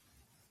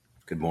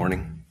Good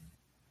morning.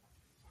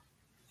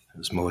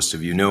 As most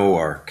of you know,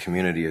 our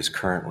community is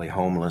currently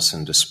homeless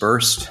and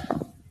dispersed.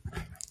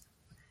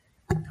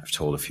 I've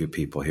told a few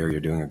people here, you're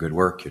doing a good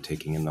work, you're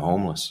taking in the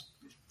homeless.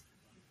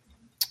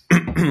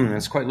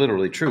 It's quite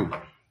literally true,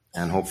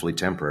 and hopefully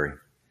temporary.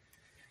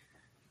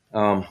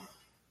 I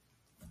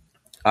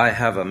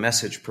have a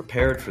message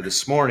prepared for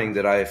this morning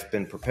that I've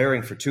been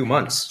preparing for 2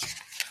 months.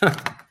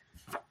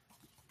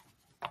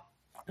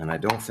 And I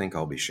don't think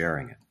I'll be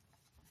sharing it.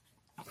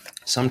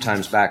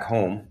 Sometimes back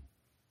home,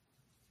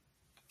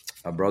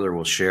 a brother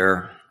will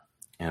share,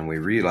 and we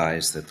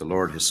realize that the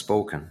Lord has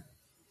spoken.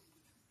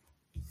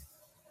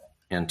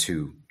 And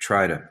to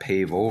try to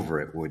pave over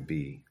it would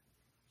be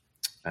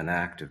an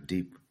act of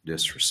deep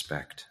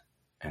disrespect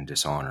and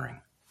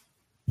dishonoring.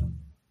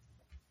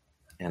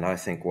 And I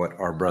think what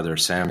our brother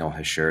Samuel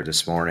has shared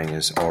this morning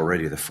is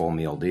already the full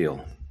meal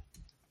deal.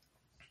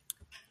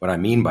 What I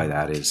mean by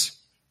that is,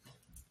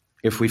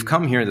 if we've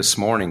come here this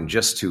morning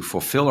just to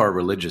fulfill our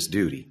religious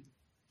duty,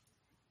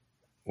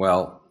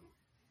 well,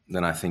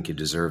 then I think you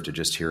deserve to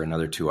just hear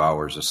another 2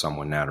 hours of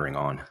someone nattering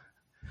on.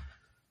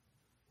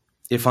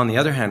 If, on the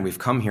other hand, we've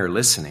come here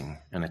listening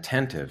and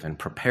attentive and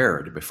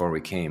prepared before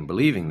we came,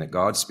 believing that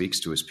God speaks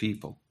to his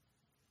people,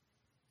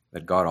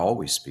 that God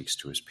always speaks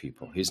to his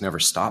people. He's never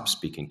stopped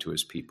speaking to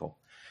his people.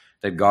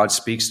 That God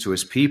speaks to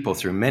his people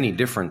through many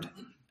different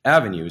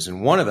avenues,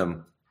 and one of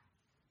them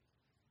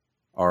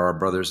are our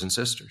brothers and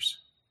sisters.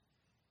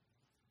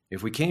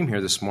 If we came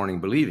here this morning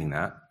believing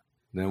that,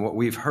 then what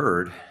we've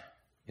heard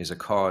is a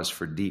cause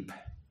for deep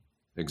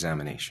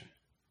examination.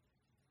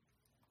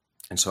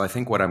 And so I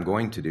think what I'm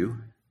going to do,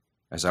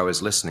 as I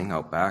was listening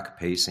out back,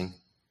 pacing,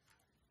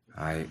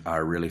 I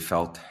really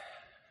felt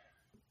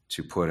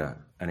to put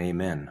an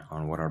amen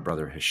on what our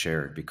brother has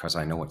shared, because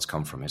I know it's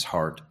come from his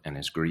heart and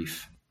his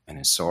grief and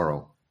his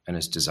sorrow and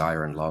his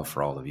desire and love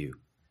for all of you.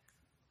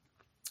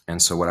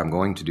 And so what I'm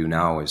going to do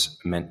now is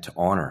meant to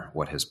honor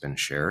what has been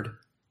shared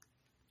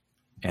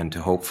and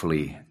to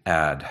hopefully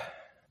add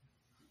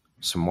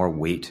some more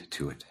weight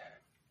to it.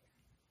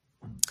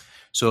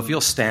 So if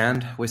you'll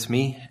stand with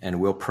me and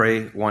we'll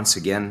pray once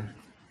again.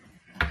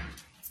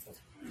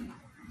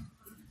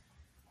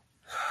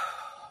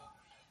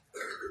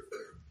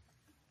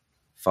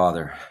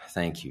 Father,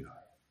 thank you.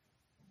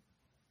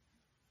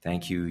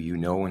 Thank you, you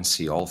know and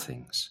see all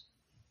things.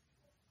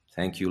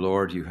 Thank you,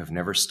 Lord, you have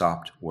never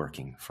stopped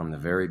working from the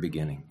very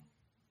beginning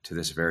to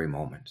this very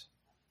moment,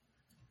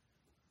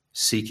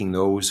 seeking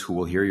those who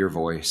will hear your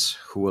voice,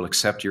 who will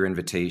accept your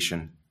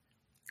invitation,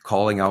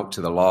 calling out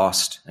to the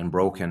lost and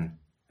broken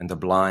and the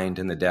blind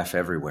and the deaf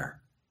everywhere.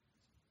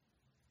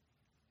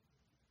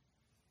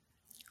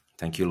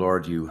 Thank you,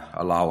 Lord, you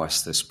allow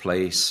us this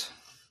place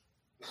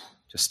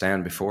to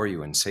stand before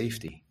you in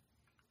safety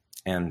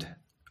and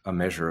a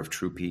measure of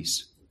true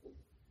peace.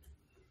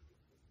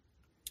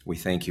 We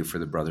thank you for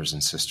the brothers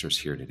and sisters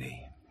here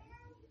today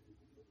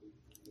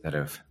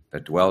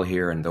that dwell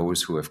here and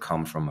those who have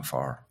come from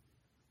afar.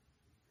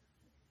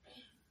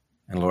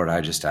 And Lord,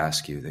 I just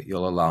ask you that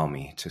you'll allow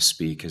me to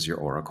speak as your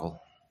oracle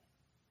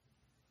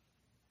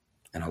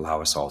and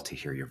allow us all to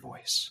hear your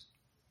voice.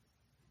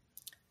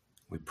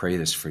 We pray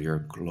this for your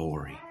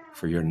glory,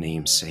 for your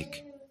name's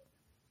sake.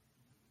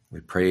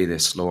 We pray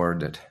this, Lord,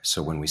 that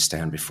so when we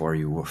stand before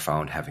you, we're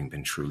found having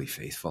been truly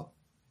faithful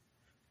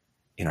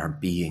in our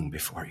being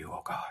before you,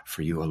 O God,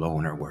 for you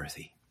alone are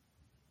worthy.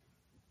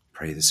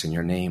 Pray this in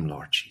your name,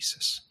 Lord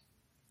Jesus.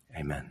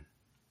 Amen.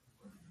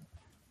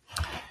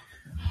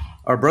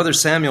 Our brother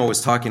Samuel was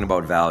talking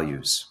about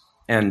values.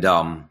 And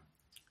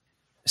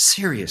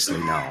seriously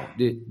now,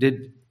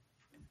 did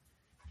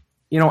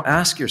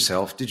ask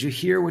yourself, did you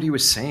hear what he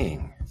was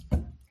saying?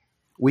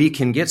 We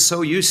can get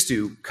so used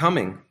to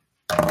coming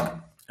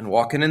and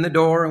walking in the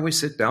door, and we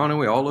sit down and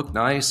we all look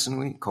nice and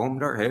we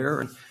combed our hair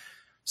and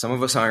some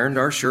of us ironed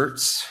our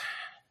shirts.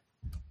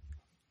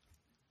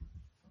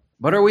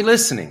 But are we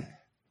listening?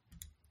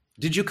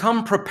 Did you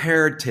come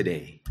prepared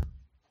today?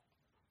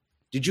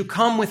 Did you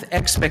come with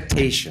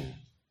expectation?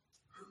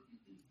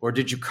 Or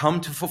did you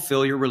come to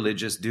fulfill your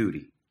religious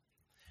duty?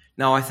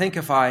 Now, I think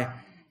if I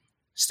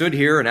stood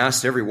here and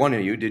asked every one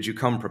of you, did you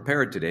come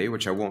prepared today,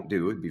 which I won't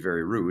do, it'd be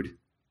very rude,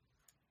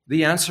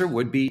 the answer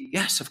would be,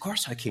 yes, of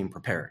course I came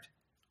prepared.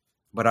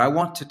 But I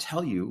want to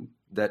tell you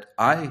that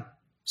I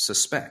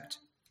suspect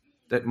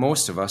that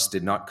most of us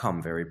did not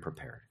come very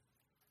prepared.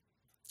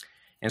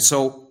 And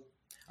so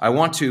I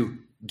want to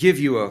give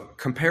you a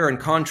compare and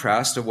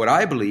contrast of what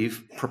I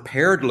believe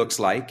prepared looks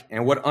like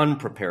and what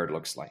unprepared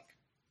looks like.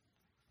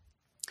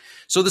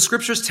 So the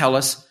scriptures tell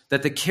us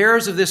that the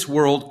cares of this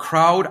world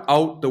crowd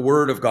out the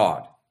word of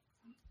God.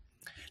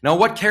 Now,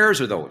 what cares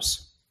are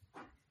those?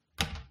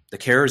 The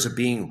cares of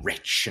being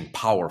rich and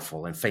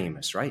powerful and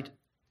famous, right?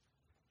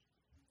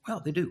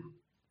 Well, they do.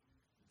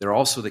 They're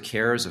also the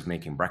cares of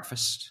making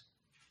breakfast,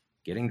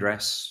 getting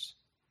dressed,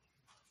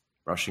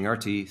 brushing our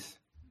teeth,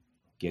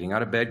 getting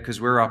out of bed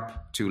because we're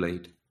up too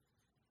late.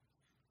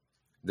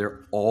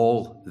 They're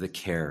all the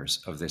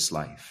cares of this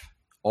life,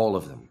 all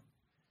of them.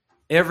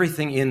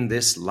 Everything in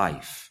this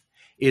life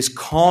is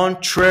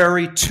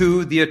contrary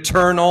to the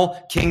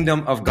eternal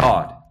kingdom of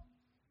God.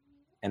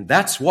 And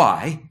that's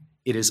why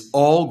it is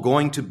all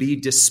going to be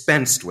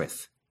dispensed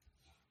with.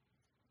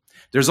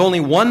 There's only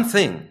one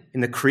thing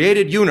in the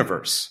created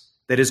universe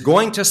that is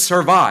going to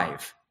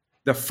survive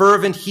the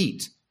fervent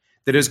heat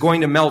that is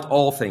going to melt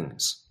all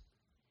things.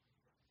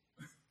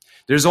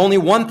 There's only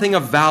one thing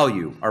of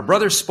value. Our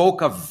brother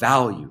spoke of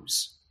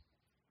values,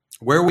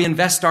 where we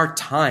invest our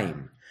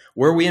time,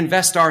 where we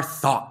invest our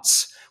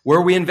thoughts,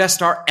 where we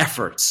invest our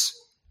efforts.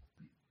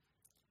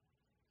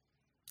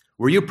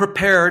 Were you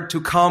prepared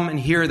to come and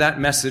hear that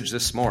message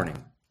this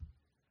morning?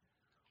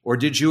 Or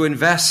did you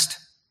invest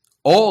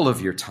all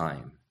of your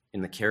time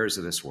in the cares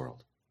of this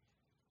world?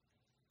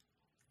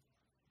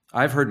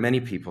 I've heard many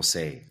people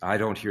say, I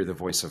don't hear the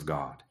voice of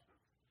God.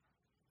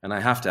 And I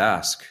have to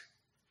ask,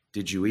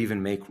 did you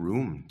even make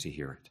room to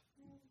hear it?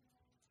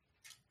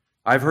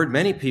 I've heard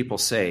many people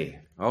say,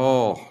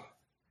 oh,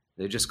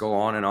 they just go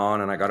on, and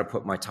I got to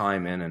put my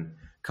time in, and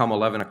come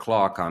 11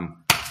 o'clock,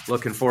 I'm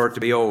looking for it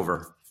to be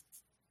over.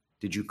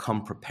 Did you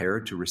come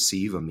prepared to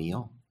receive a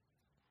meal?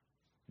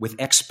 With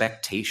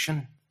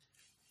expectation?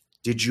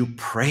 Did you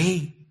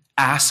pray,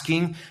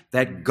 asking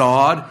that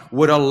God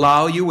would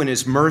allow you in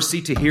his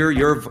mercy to hear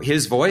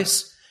his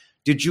voice?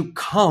 Did you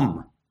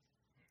come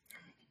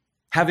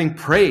having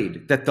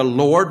prayed that the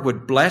Lord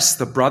would bless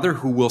the brother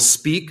who will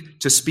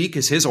speak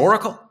as his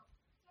oracle?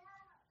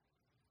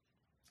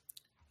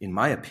 In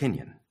my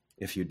opinion,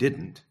 if you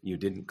didn't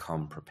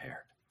come prepared.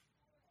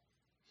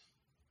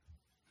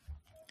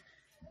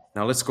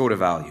 Now let's go to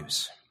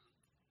values.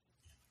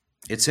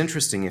 It's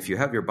interesting, if you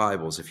have your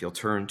Bibles, if you'll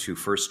turn to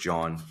 1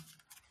 John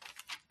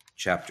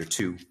chapter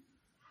 2,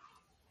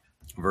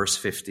 verse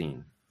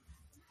 15.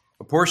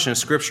 A portion of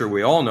Scripture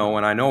we all know,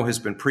 and I know has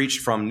been preached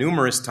from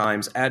numerous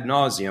times ad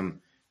nauseum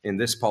in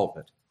this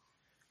pulpit.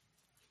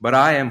 But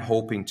I am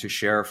hoping to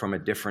share from a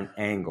different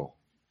angle.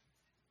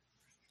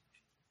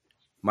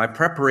 My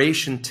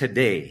preparation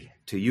today,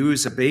 to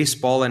use a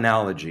baseball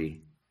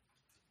analogy,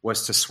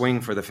 was to swing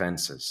for the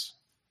fences.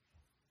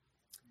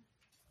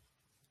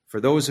 For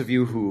those of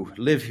you who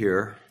live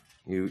here,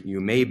 you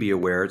may be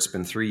aware it's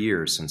been 3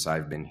 years since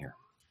I've been here.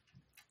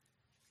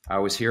 I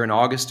was here in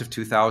August of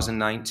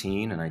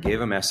 2019, and I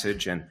gave a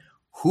message, and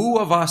who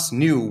of us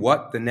knew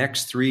what the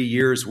next 3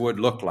 years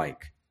would look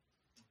like?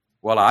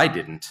 Well, I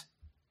didn't.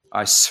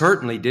 I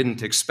certainly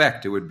didn't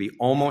expect it would be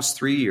almost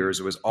 3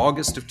 years. It was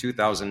August of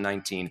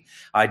 2019.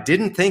 I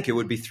didn't think it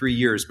would be 3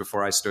 years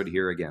before I stood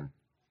here again.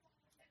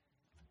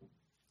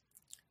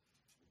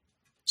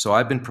 So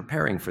I've been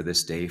preparing for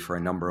this day for a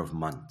number of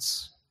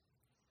months.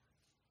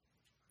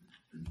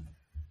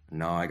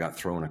 Now I got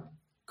thrown a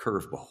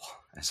curveball,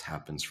 as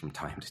happens from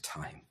time to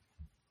time.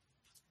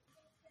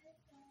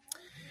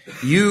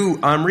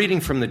 I'm reading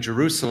from the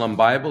Jerusalem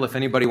Bible. If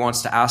anybody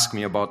wants to ask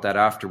me about that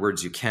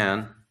afterwards, you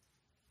can.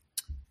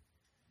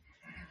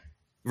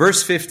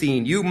 Verse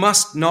 15, you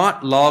must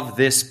not love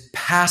this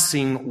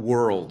passing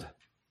world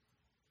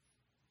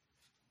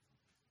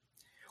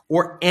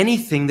or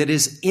anything that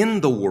is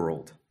in the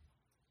world.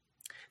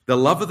 The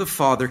love of the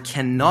Father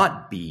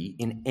cannot be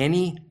in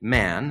any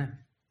man,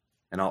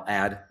 and I'll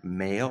add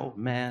male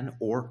man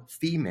or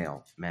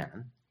female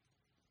man,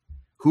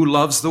 who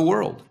loves the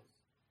world.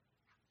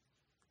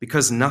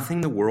 Because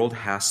nothing the world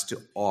has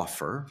to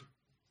offer,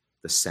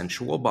 the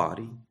sensual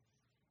body,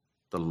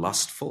 the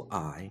lustful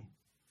eye,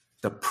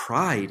 the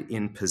pride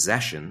in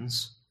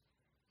possessions,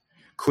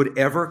 could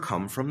ever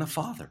come from the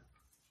Father,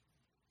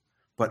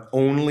 but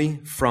only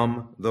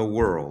from the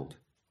world.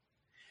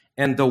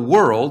 And the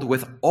world,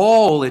 with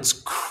all its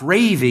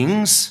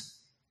cravings,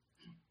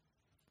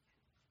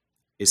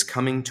 is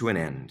coming to an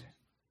end.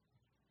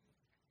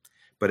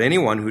 But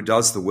anyone who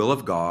does the will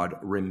of God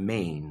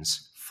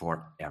remains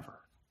forever.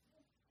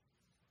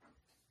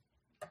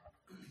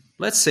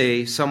 Let's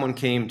say someone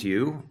came to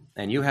you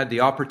and you had the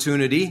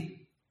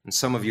opportunity, and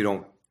some of you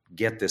don't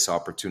get this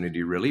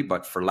opportunity really,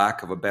 but for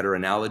lack of a better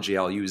analogy,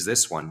 I'll use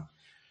this one,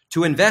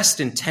 to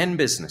invest in 10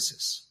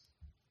 businesses.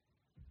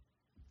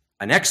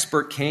 An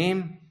expert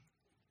came,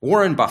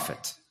 Warren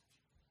Buffett,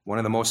 one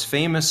of the most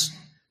famous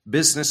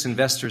business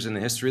investors in the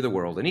history of the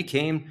world. And he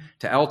came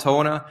to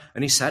Altona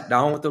and he sat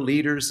down with the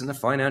leaders and the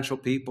financial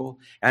people.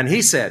 And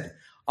he said,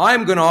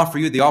 I'm going to offer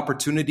you the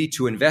opportunity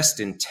to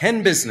invest in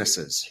 10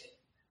 businesses.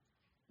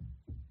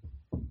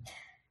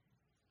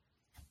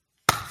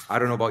 I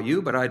don't know about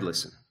you, but I'd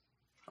listen.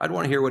 I'd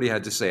want to hear what he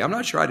had to say. I'm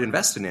not sure I'd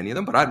invest in any of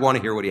them, but I'd want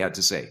to hear what he had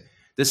to say.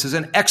 This is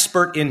an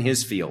expert in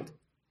his field.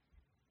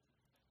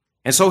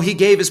 And so he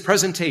gave his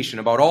presentation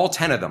about all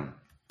 10 of them.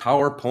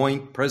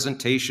 PowerPoint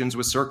presentations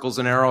with circles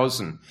and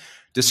arrows and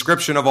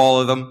description of all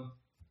of them.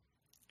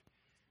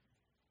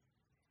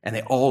 And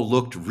they all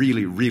looked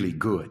really, really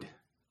good,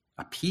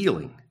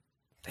 appealing.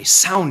 They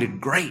sounded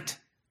great.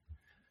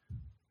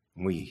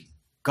 We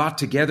got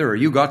together, or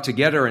you got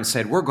together and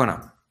said, we're going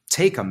to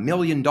take $1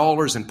 million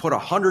and put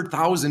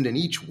 100,000 in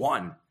each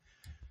one.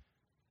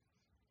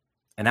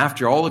 And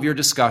after all of your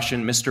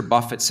discussion, Mr.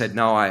 Buffett said,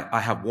 now I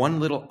have one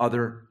little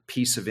other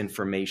piece of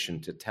information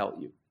to tell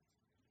you.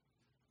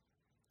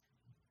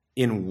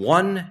 in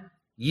 1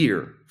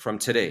 year from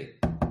today,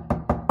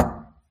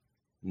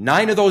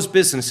 9 of those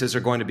businesses are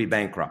going to be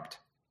bankrupt.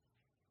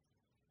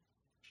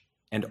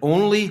 And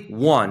only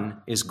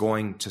 1 is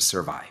going to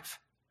survive.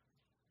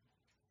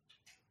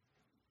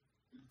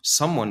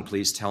 Someone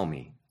please tell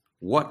me,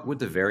 what would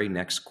the very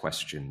next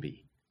question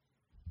be?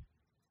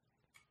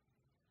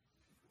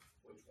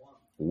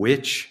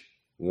 Which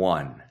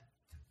one?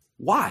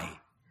 Why?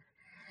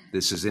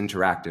 This is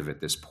interactive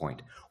at this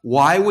point.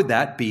 Why would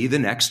that be the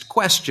next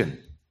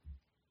question?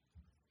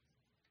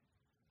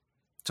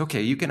 It's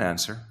okay, you can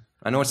answer.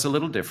 I know it's a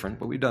little different,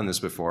 but we've done this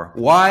before.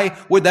 Why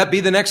would that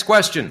be the next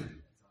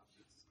question?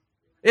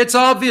 It's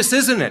obvious,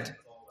 isn't it?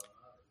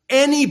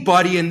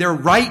 Anybody in their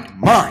right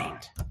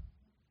mind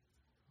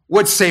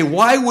would say,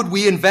 why would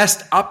we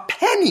invest a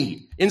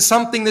penny in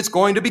something that's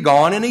going to be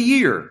gone in a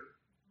year?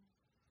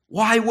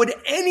 Why would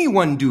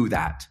anyone do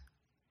that?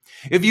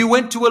 If you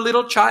went to a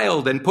little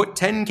child and put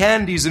 10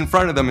 candies in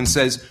front of them and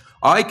says,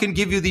 I can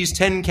give you these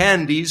 10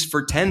 candies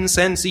for 10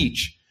 cents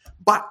each,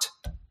 but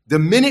the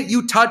minute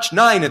you touch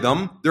 9 of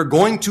them, they're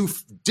going to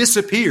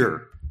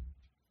disappear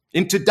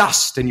into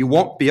dust and you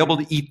won't be able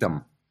to eat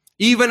them.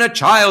 Even a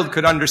child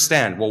could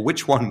understand, well,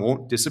 which one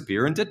won't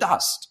disappear into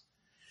dust?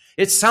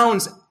 It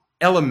sounds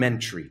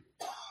elementary.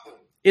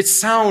 It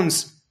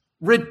sounds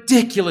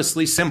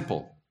ridiculously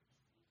simple.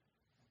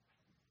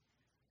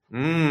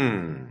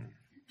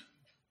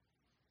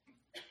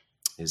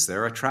 Is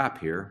there a trap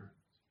here?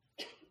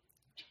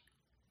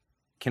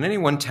 Can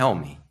anyone tell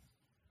me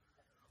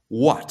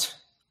what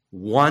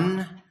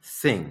one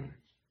thing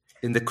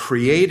in the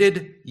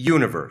created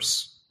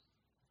universe?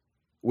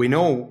 We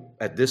know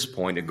at this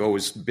point it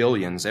goes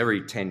billions.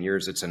 Every 10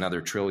 years it's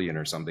another trillion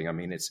or something. I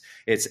mean,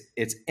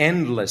 it's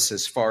endless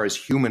as far as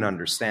human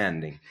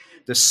understanding.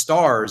 The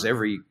stars,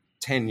 every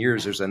 10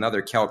 years there's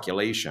another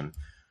calculation.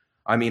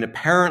 I mean,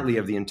 apparently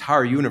of the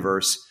entire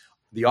universe,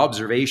 the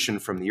observation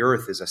from the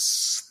earth is a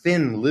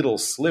thin little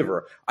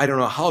sliver. I don't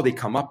know how they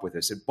come up with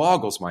this. It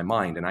boggles my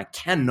mind, and I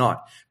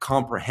cannot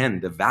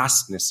comprehend the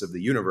vastness of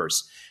the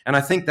universe. And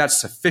I think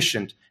that's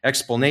sufficient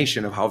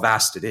explanation of how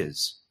vast it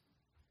is.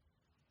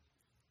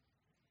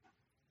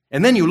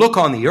 And then you look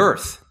on the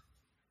earth,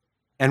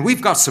 and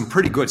we've got some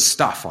pretty good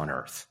stuff on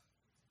earth.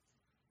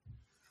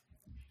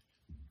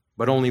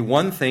 But only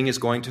one thing is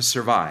going to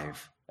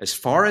survive. As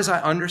far as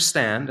I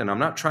understand, and I'm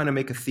not trying to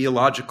make a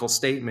theological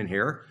statement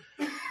here,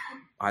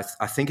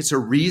 I think it's a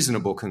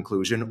reasonable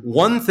conclusion.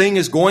 One thing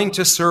is going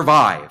to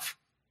survive.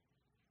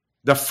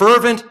 The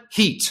fervent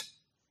heat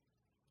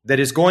that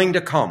is going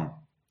to come.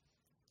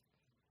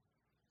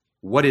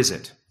 What is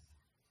it?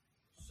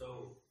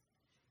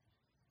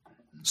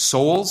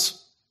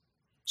 Souls?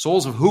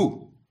 Souls of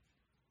who?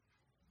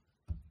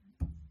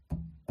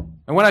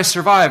 And when I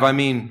survive, I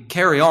mean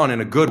carry on in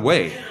a good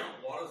way.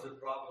 What does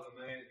it profit a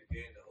man to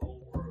gain the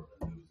whole world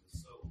and lose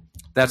his soul?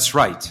 That's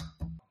right.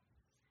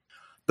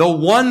 The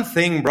one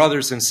thing,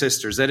 brothers and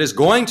sisters, that is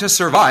going to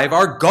survive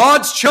are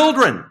God's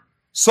children,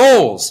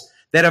 souls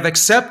that have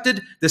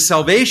accepted the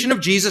salvation of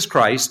Jesus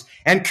Christ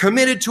and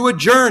committed to a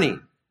journey.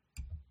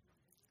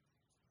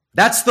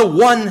 That's the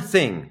one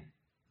thing.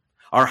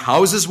 Our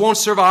houses won't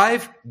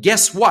survive.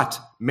 Guess what?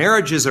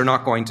 Marriages are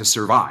not going to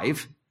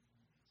survive.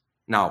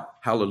 Now,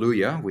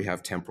 hallelujah, we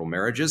have temporal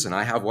marriages, and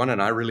I have one,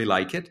 and I really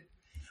like it.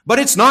 But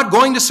it's not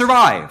going to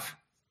survive.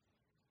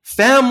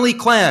 Family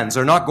clans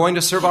are not going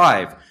to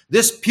survive.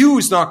 This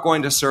pew's not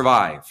going to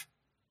survive.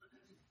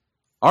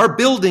 Our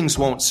buildings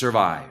won't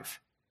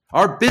survive.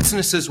 Our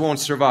businesses won't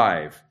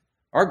survive.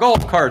 Our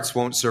golf carts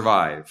won't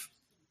survive.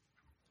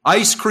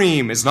 Ice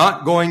cream is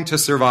not going to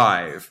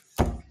survive.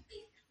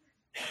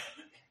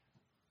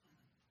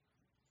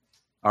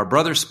 Our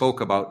brother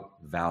spoke about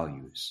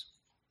values.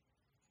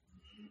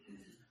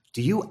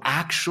 Do you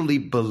actually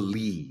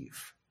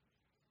believe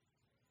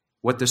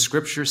what the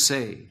scriptures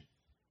say?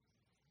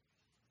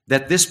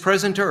 That this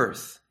present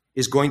earth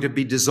is going to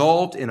be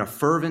dissolved in a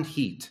fervent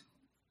heat.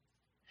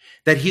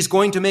 That he's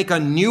going to make a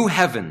new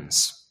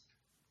heavens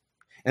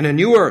and a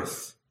new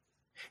earth.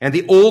 And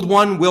the old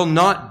one will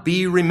not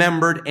be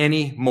remembered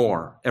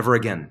anymore, ever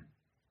again.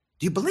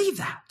 Do you believe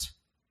that?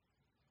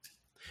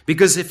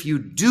 Because if you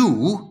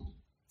do,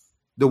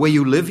 the way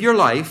you live your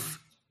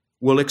life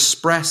will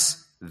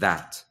express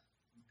that.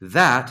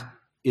 That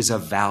is a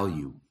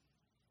value.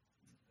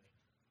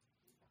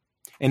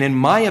 And in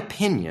my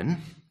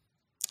opinion,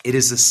 it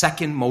is the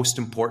second most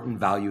important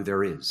value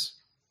there is.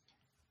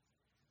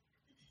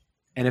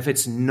 And if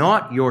it's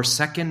not your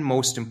second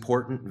most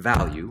important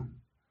value,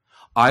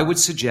 I would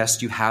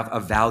suggest you have a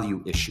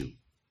value issue.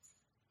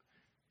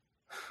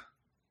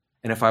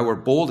 And if I were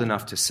bold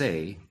enough to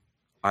say,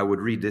 I would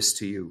read this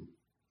to you.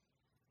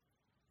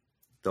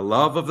 The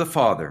love of the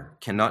Father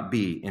cannot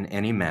be in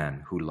any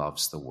man who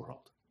loves the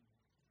world.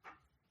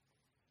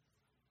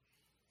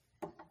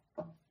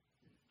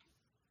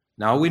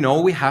 Now we know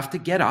we have to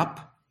get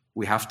up.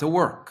 We have to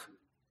work.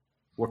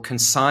 We're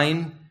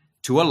consigned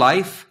to a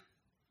life.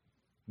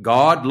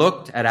 God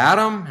looked at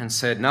Adam and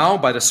said, now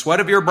by the sweat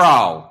of your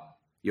brow,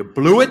 you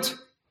blew it.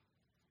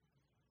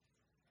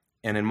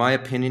 And in my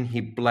opinion,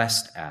 he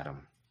blessed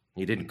Adam.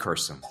 He didn't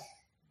curse him.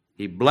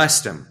 He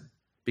blessed him,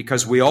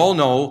 because we all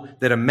know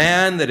that a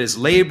man that is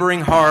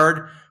laboring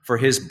hard for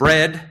his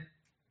bread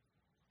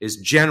is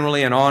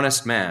generally an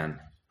honest man.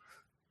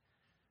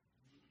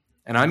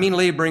 And I mean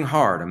laboring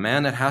hard, a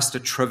man that has to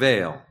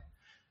travail.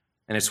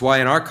 And it's why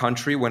in our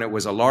country, when it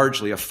was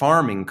largely a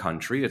farming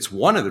country, it's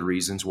one of the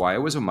reasons why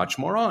it was a much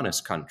more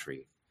honest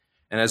country.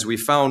 And as we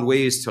found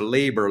ways to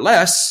labor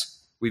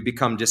less, we've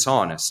become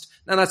dishonest.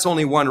 Now, that's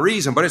only one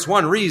reason, but it's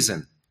one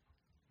reason.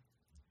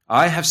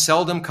 I have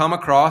seldom come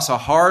across a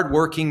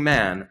hard-working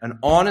man, an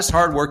honest,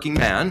 hard-working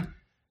man,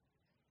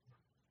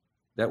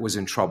 that was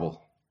in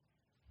trouble.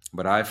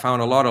 But I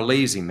found a lot of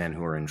lazy men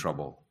who are in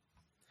trouble.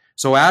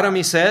 So Adam,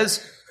 he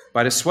says,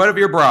 by the sweat of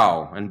your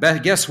brow, and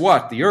guess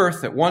what? The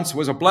earth that once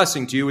was a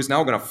blessing to you is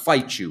now going to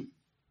fight you.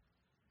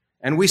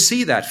 And we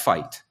see that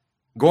fight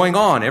going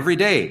on every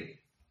day.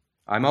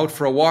 I'm out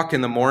for a walk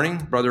in the morning,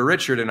 Brother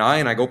Richard and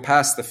I go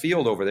past the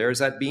field over there. Is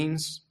that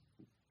beans?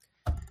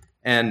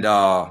 And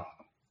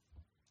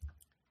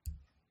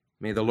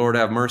may the Lord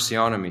have mercy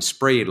on him. He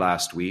sprayed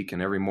last week,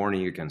 and every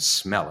morning you can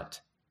smell it.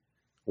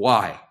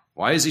 Why?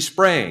 Why is he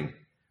spraying?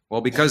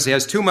 Well, because he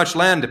has too much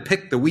land to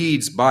pick the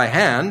weeds by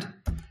hand,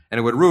 and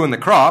it would ruin the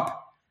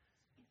crop,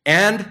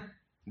 and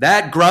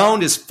that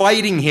ground is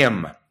fighting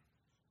him.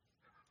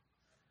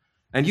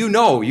 And you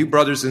know, you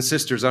brothers and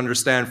sisters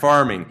understand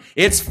farming.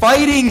 It's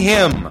fighting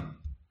him.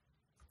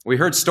 We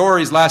heard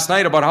stories last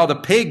night about how the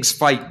pigs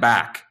fight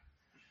back.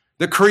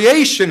 The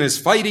creation is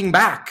fighting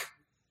back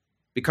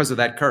because of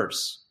that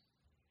curse.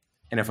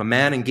 And if a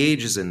man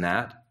engages in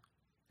that,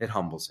 it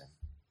humbles him,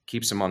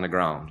 keeps him on the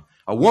ground.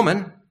 A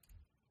woman,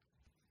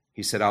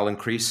 he said, I'll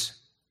increase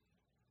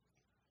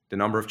the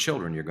number of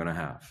children you're going to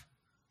have.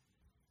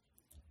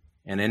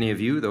 And any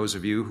of you, those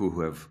of you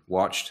who have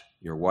watched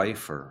your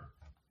wife or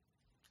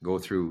go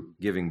through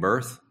giving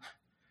birth,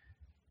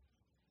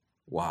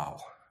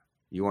 wow,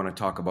 you want to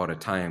talk about a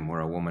time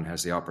where a woman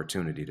has the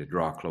opportunity to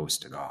draw close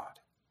to God.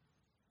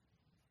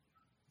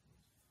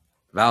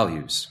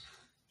 Values.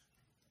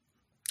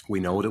 We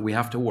know that we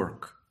have to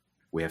work.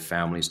 We have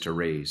families to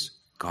raise.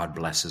 God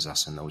blesses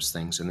us in those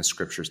things, and the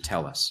scriptures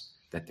tell us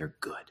that they're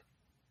good.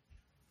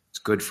 It's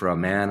good for a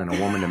man and a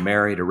woman to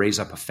marry, to raise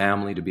up a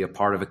family, to be a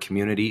part of a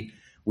community.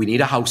 We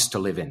need a house to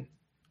live in.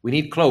 We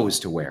need clothes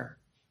to wear.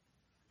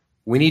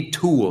 We need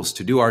tools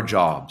to do our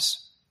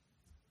jobs.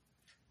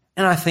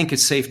 And I think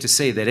it's safe to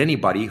say that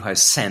anybody who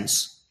has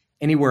sense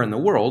anywhere in the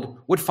world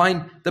would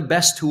find the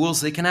best tools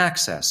they can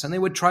access, and they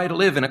would try to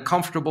live in a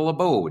comfortable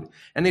abode,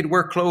 and they'd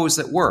wear clothes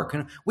that work.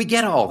 And we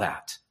get all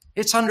that.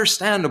 It's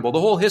understandable.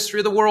 The whole history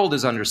of the world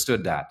has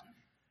understood that.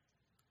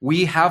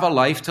 We have a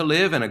life to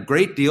live, and a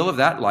great deal of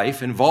that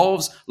life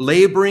involves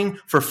laboring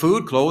for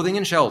food, clothing,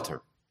 and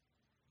shelter.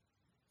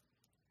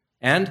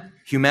 And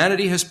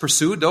humanity has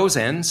pursued those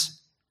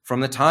ends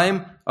from the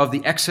time of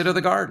the exit of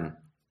the garden.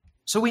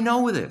 So we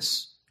know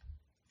this.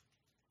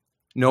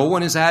 No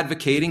one is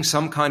advocating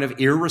some kind of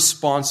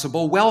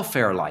irresponsible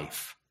welfare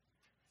life.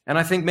 And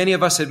I think many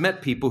of us have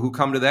met people who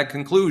come to that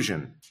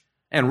conclusion.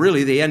 And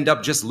really, they end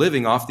up just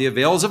living off the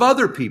avails of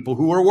other people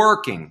who are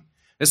working.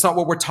 That's not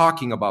what we're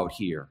talking about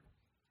here.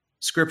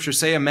 Scriptures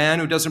say a man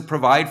who doesn't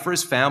provide for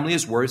his family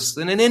is worse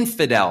than an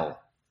infidel.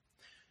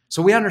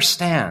 So we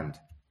understand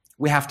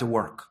we have to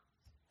work.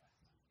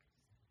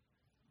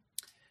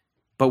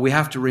 But we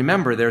have to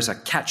remember there's a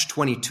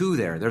catch-22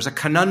 there. There's a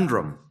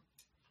conundrum.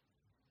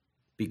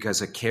 Because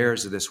the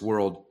cares of this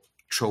world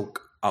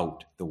choke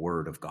out the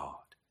word of God.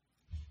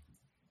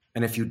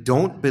 And if you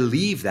don't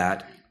believe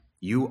that,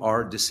 you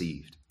are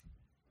deceived.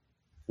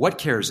 What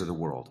cares of the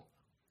world?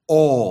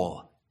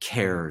 All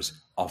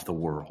cares of the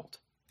world.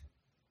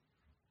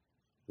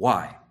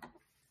 Why?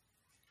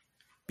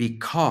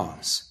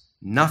 Because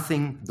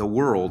nothing the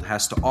world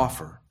has to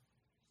offer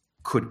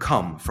could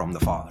come from the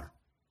Father.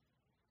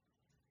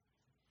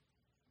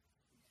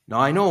 Now,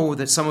 I know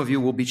that some of you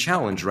will be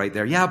challenged right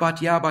there. Yeah,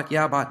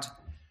 but.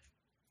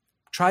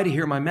 Try to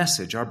hear my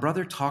message. Our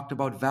brother talked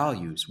about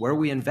values, where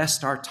we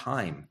invest our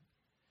time.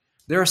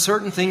 There are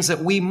certain things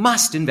that we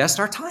must invest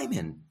our time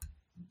in,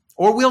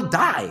 or we'll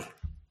die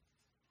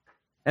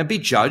and be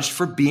judged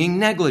for being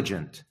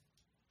negligent.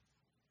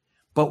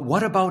 But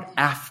what about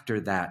after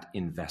that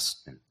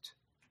investment?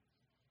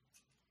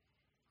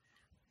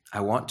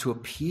 I want to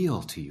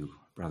appeal to you,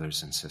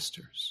 brothers and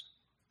sisters,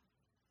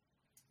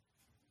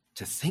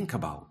 to think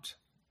about.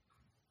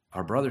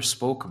 Our brother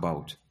spoke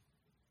about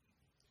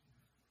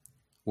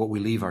what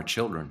we leave our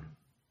children.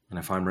 And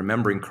if I'm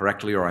remembering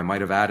correctly, or I might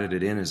have added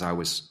it in as I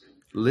was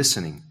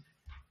listening,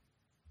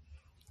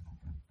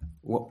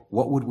 what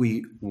would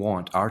we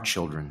want our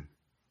children?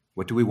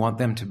 What do we want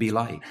them to be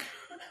like?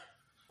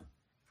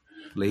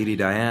 Lady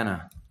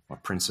Diana, or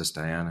Princess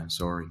Diana,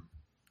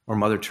 or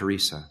Mother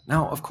Teresa.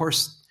 Now, of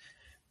course,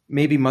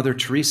 maybe Mother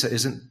Teresa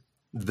isn't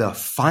the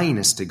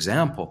finest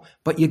example,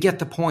 but you get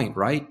the point,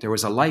 right? There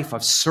was a life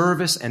of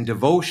service and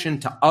devotion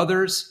to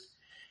others,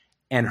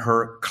 and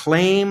her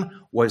claim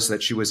was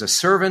that she was a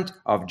servant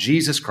of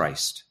Jesus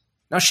Christ.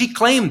 Now, she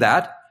claimed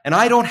that, and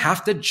I don't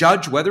have to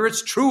judge whether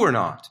it's true or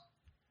not.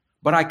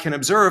 But I can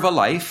observe a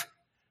life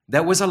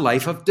that was a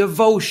life of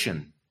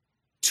devotion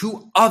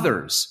to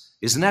others.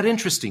 Isn't that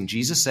interesting?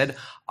 Jesus said,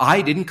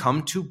 I didn't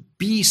come to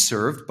be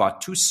served,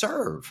 but to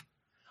serve.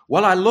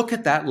 Well, I look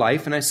at that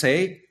life and I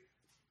say,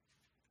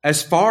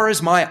 as far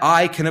as my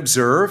eye can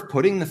observe,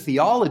 putting the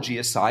theology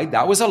aside,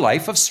 that was a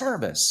life of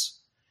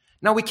service.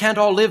 Now, we can't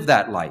all live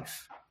that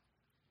life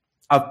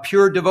of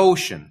pure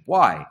devotion.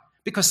 Why?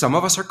 Because some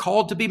of us are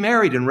called to be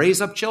married and raise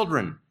up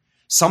children.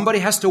 Somebody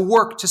has to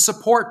work to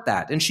support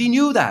that. And she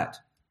knew that.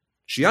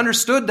 She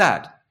understood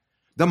that.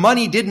 The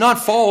money did not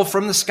fall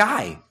from the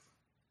sky.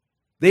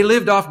 They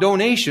lived off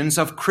donations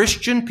of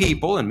Christian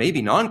people and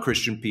maybe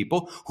non-Christian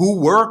people who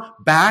were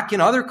back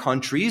in other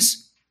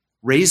countries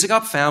raising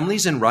up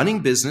families and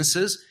running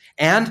businesses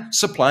and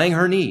supplying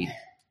her need.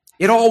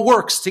 It all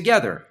works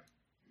together.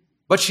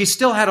 But she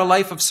still had a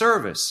life of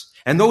service.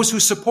 And those who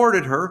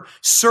supported her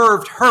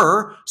served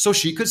her so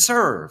she could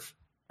serve.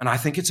 And I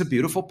think it's a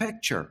beautiful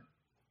picture.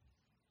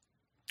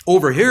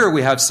 Over here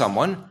we have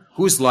someone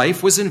whose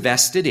life was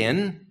invested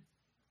in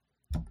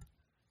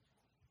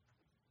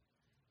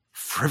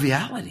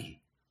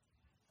frivolity,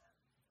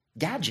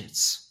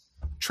 gadgets,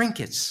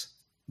 trinkets,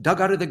 dug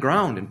out of the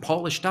ground and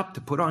polished up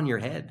to put on your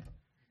head,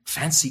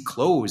 fancy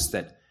clothes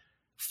that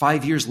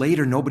 5 years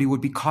later nobody would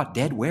be caught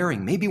dead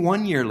wearing, maybe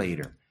 1 year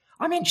later.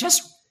 I mean,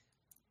 just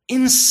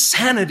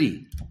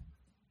insanity.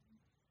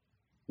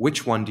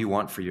 Which one do you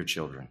want for your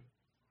children?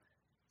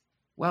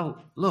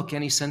 Well, look,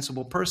 any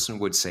sensible person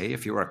would say,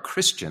 if you're a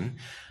Christian,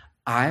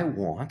 I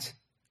want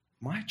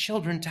my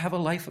children to have a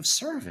life of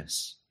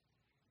service.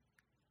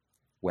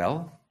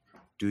 Well,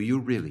 do you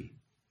really?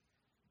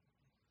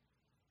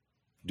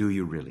 Do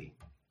you really?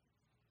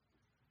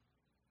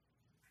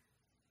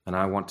 And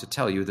I want to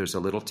tell you there's a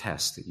little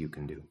test that you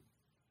can do.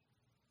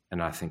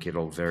 And I think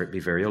it'll be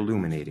very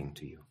illuminating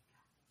to you.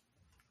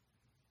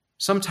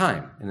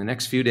 Sometime in the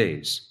next few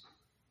days,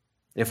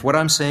 if what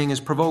I'm saying is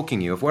provoking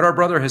you, if what our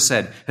brother has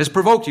said has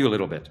provoked you a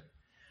little bit,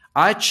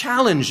 I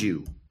challenge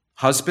you,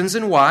 husbands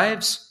and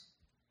wives,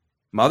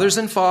 mothers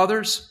and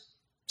fathers,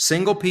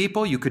 single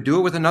people, you could do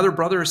it with another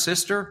brother or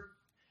sister.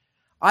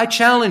 I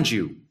challenge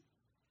you.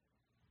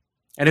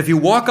 And if you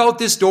walk out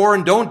this door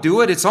and don't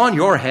do it, it's on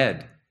your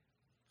head.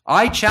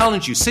 I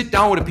challenge you, sit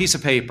down with a piece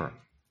of paper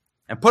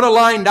and put a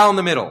line down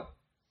the middle.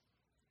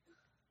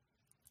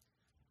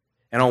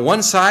 And on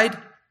one side,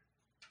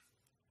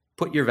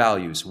 put your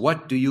values.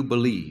 What do you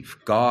believe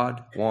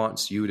God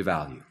wants you to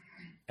value?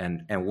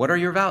 And what are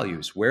your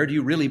values? Where do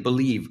you really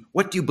believe?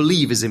 What do you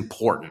believe is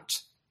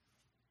important?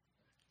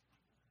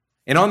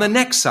 And on the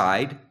next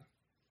side,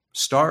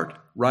 start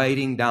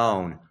writing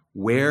down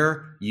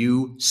where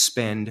you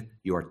spend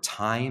your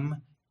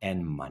time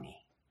and money.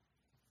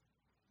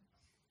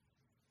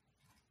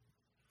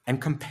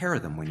 And compare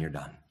them when you're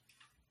done.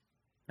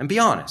 And be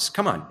honest.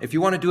 Come on. If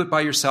you want to do it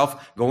by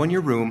yourself, go in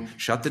your room,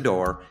 shut the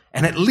door,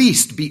 and at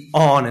least be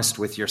honest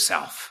with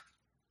yourself.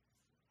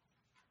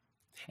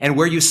 And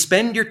where you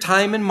spend your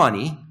time and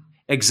money,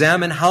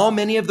 examine how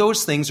many of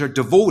those things are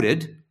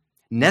devoted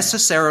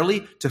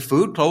necessarily to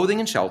food, clothing,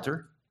 and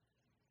shelter,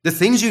 the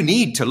things you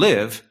need to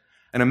live.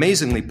 And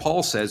amazingly,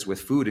 Paul says,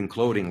 with food and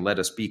clothing, let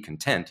us be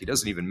content. He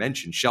doesn't even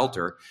mention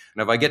shelter.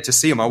 And if I get to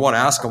see him, I want to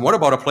ask him, what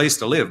about a place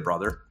to live,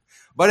 brother?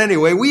 But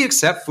anyway, we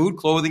accept food,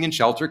 clothing, and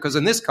shelter because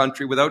in this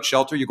country, without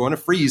shelter, you're going to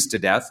freeze to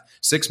death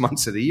 6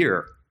 months of the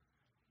year.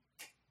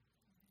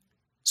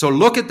 So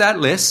look at that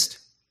list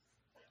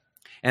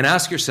and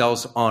ask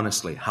yourselves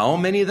honestly, how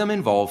many of them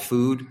involve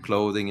food,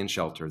 clothing, and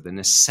shelter, the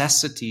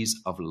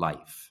necessities of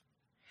life?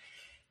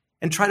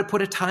 And try to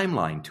put a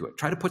timeline to it.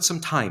 Try to put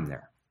some time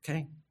there,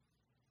 okay?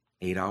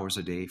 8 hours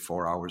a day,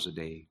 4 hours a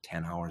day,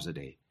 10 hours a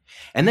day.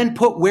 And then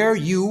put where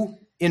you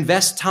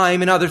invest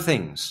time in other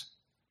things.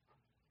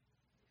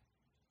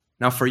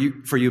 Now, for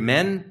you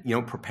men,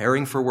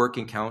 preparing for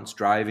working counts,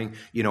 driving,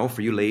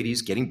 for you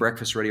ladies, getting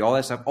breakfast ready, all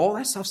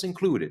that stuff's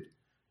included.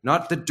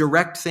 Not the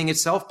direct thing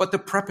itself, but the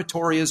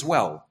preparatory as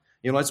well.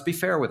 Let's be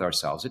fair with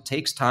ourselves. It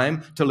takes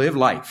time to live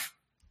life.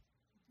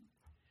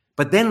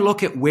 But then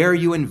look at where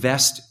you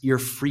invest your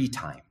free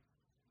time.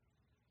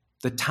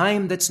 The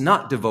time that's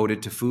not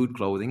devoted to food,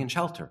 clothing, and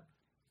shelter.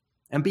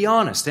 And be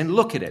honest and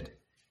look at it.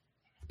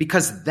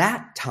 Because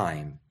that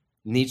time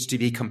needs to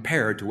be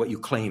compared to what you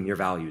claim your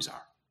values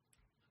are.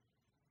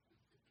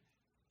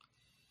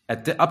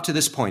 Up to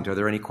this point, are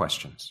there any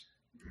questions?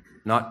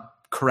 Not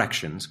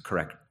corrections,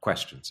 correct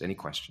questions. Any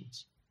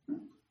questions?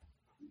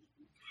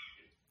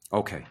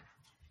 Okay.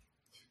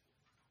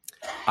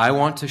 I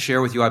want to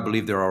share with you, I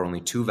believe there are only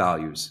two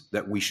values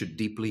that we should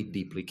deeply,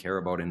 deeply care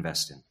about and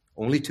invest in.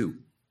 Only two.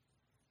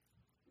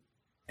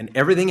 And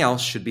everything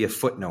else should be a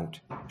footnote.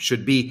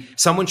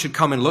 Someone should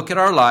come and look at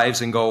our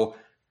lives and go,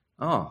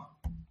 oh,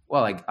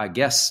 well, I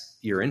guess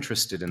you're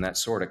interested in that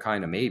sort of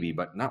kind of maybe,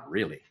 but not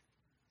really.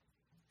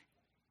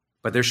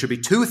 But there should be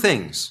two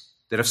things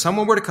that if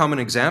someone were to come and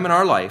examine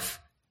our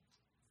life,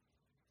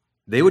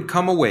 they would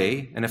come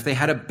away, and if they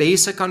had a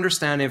basic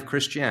understanding of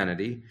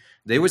Christianity,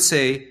 they would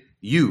say,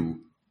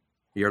 you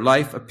Your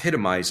life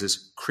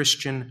epitomizes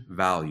Christian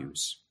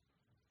values.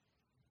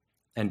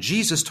 And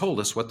Jesus told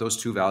us what those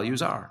two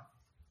values are.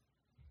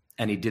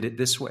 And he did it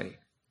this way.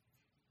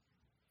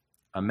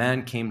 A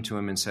man came to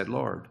him and said,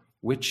 Lord,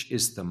 which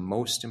is the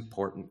most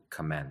important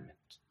commandment?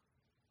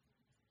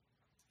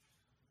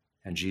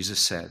 And Jesus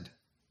said,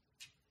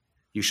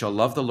 you shall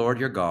love the Lord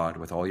your God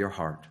with all your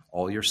heart,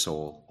 all your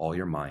soul, all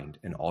your mind,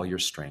 and all your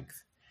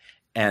strength.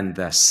 And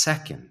the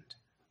second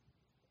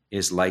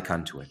is like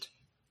unto it.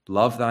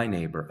 Love thy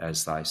neighbor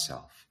as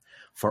thyself.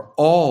 For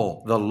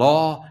all the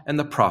law and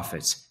the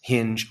prophets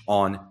hinge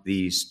on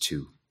these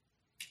two.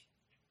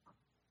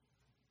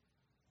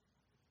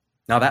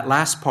 Now that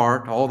last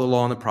part, all the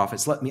law and the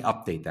prophets, let me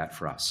update that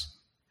for us.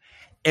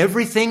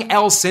 Everything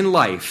else in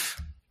life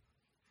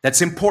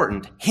that's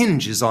important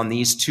hinges on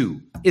these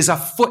two, is a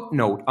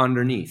footnote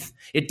underneath.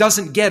 It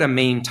doesn't get a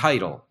main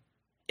title.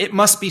 It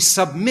must be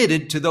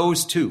submitted to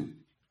those two.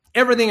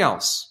 Everything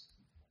else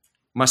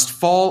must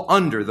fall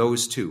under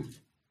those two.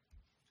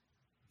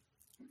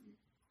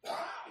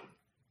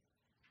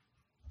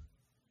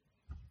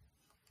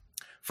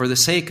 For the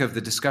sake of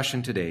the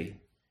discussion today,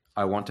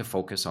 I want to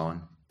focus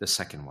on the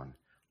second one.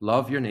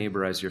 Love your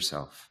neighbor as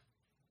yourself.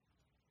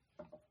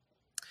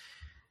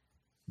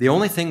 The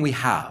only thing we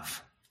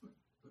have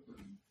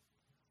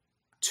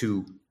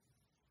to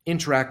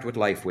interact with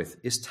life with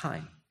is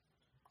time.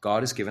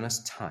 God has given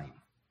us time.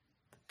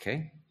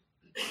 Okay?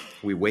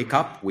 We wake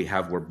up,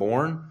 we're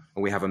born,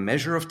 and we have a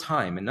measure of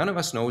time, and none of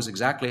us knows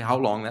exactly how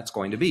long that's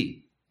going to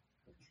be.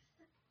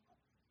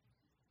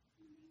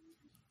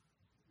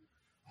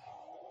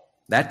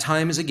 That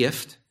time is a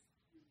gift,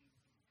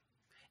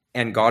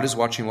 and God is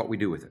watching what we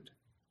do with it.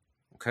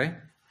 Okay?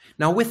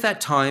 Now, with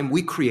that time,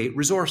 we create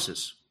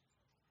resources.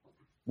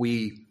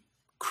 We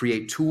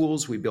create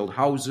tools, we build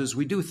houses,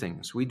 we do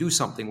things. We do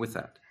something with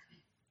that.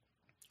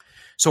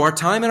 So our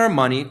time and our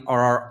money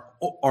are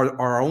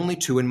our only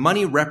two, and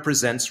money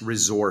represents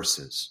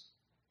resources.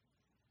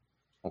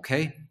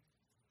 Okay?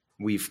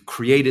 We've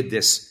created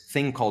this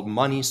thing called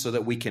money so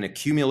that we can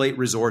accumulate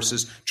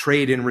resources,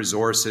 trade in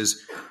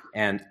resources,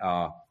 and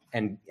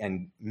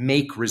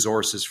make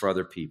resources for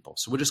other people.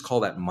 So we'll just call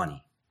that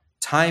money.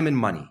 Time and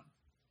money.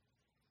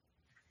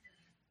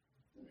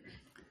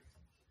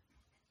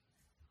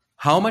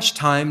 How much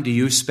time do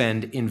you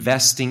spend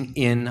investing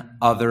in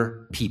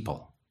other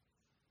people?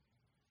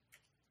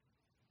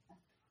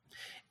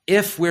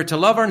 If we're to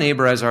love our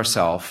neighbor as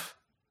ourselves,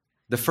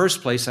 the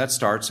first place that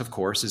starts, of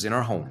course, is in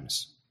our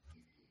homes.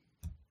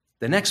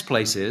 The next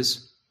place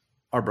is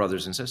our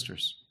brothers and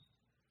sisters.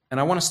 And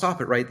I want to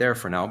stop it right there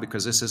for now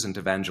because this isn't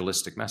an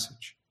evangelistic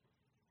message.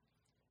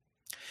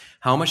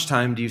 How much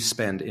time do you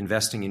spend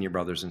investing in your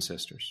brothers and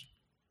sisters?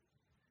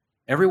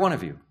 Every one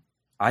of you.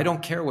 I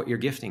don't care what your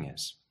gifting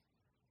is.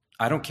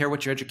 I don't care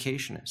what your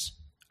education is.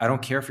 I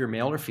don't care if you're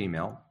male or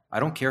female.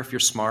 I don't care if you're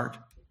smart.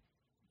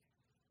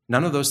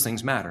 None of those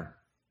things matter.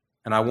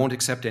 And I won't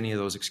accept any of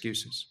those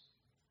excuses.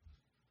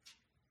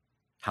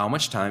 How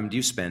much time do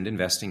you spend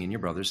investing in your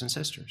brothers and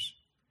sisters?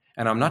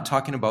 And I'm not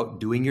talking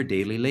about doing your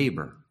daily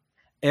labor.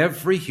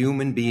 Every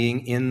human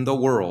being in the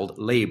world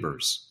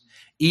labors.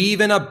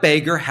 Even a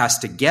beggar has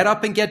to get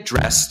up and get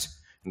dressed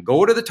and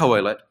go to the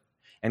toilet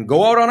and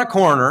go out on a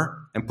corner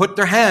and put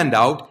their hand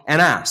out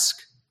and ask.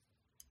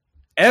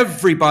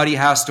 Everybody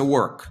has to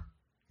work.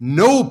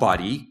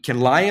 Nobody can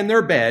lie in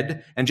their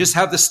bed and just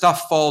have the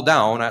stuff fall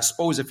down. I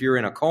suppose if you're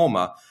in a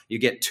coma, you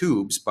get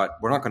tubes, but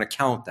we're not going to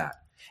count that.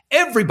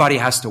 Everybody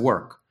has to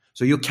work.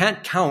 So you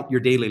can't count your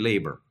daily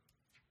labor.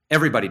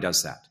 Everybody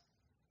does that.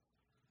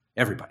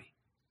 Everybody.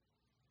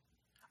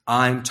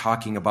 I'm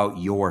talking about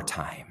your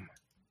time.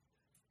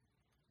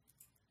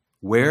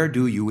 Where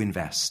do you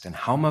invest? And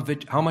how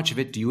much of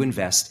it do you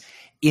invest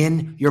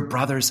in your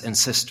brothers and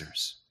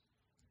sisters?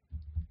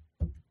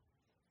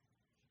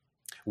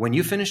 When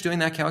you finish doing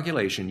that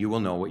calculation, you will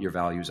know what your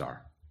values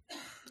are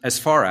as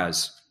far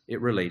as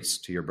it relates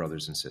to your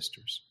brothers and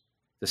sisters.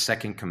 The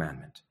second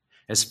commandment,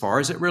 as far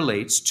as it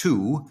relates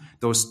to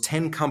those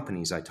 10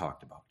 companies I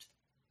talked about.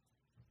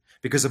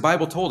 Because the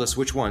Bible told us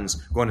which one's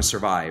going to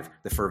survive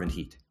the fervent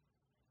heat.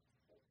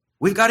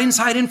 We've got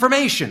inside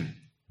information.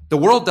 The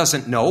world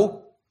doesn't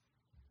know.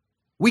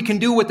 We can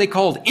do what they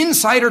called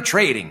insider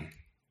trading.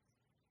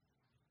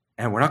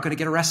 And we're not going to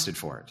get arrested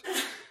for it.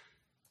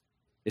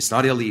 It's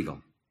not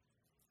illegal.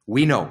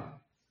 We know.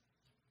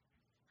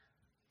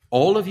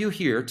 All of you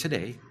here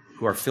today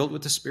who are filled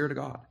with the Spirit of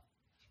God,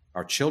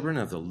 are children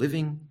of the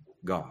living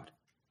God,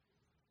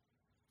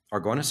 are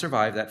going to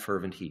survive that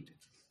fervent heat.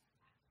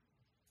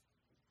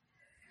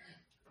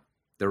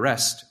 The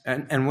rest,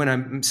 and when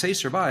I say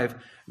survive,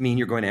 I mean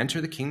you're going to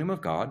enter the kingdom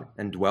of God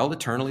and dwell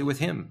eternally with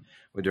Him.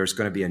 There's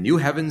going to be a new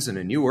heavens and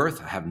a new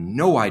earth. I have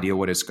no idea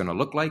what it's going to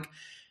look like,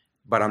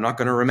 but I'm not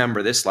going to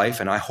remember this life,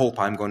 and I hope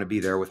I'm going to be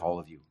there with all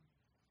of you.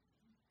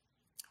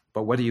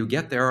 But whether you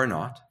get there or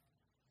not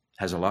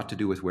has a lot to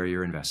do with where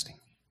you're investing.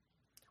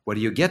 Whether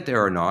you get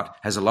there or not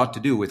has a lot to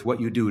do with what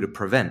you do to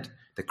prevent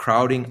the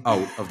crowding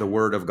out of the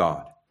Word of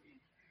God.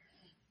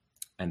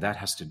 And that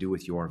has to do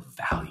with your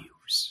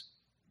values.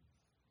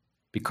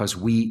 because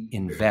we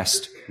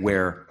invest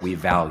where we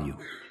value.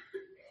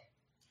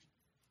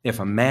 If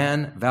a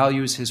man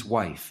values his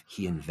wife,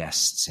 he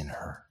invests in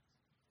her.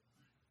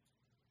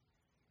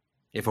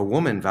 If a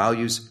woman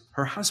values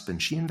her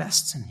husband, she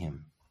invests in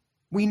him.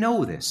 We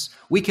know this.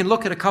 We can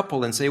look at a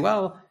couple and say,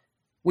 well,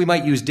 we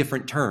might use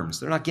different terms.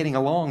 They're not getting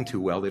along too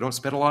well. They don't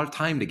spend a lot of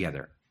time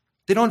together.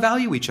 They don't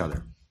value each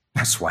other.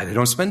 That's why they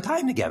don't spend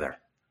time together.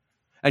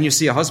 And you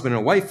see a husband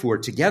and a wife who are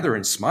together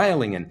and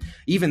smiling, and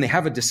even they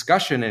have a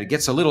discussion and it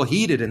gets a little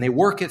heated and they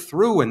work it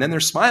through and then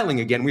they're smiling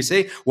again. We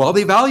say, well,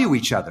 they value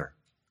each other.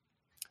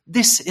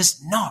 This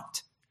is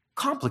not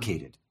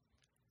complicated.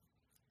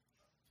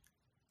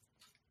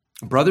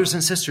 Brothers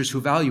and sisters who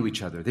value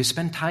each other, they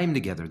spend time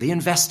together, they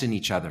invest in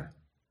each other.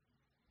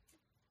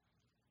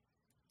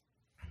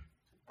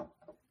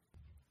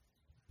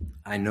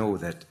 I know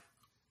that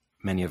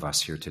many of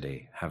us here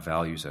today have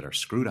values that are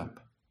screwed up,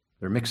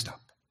 they're mixed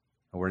up,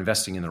 and we're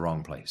investing in the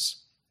wrong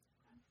place.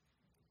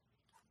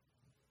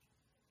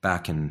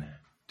 Back in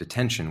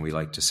detention, we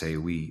like to say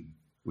we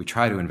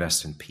try to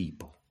invest in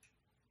people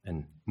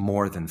and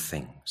more than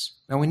things.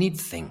 Now, we need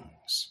things.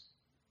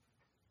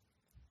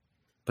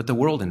 But the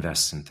world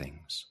invests in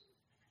things.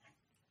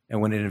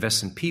 And when it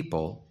invests in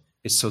people,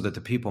 it's so that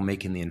the people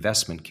making the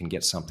investment can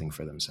get something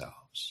for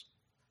themselves.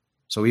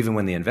 So even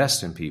when they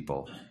invest in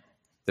people,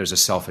 there's a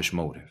selfish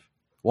motive.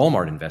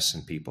 Walmart invests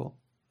in people.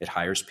 It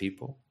hires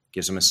people,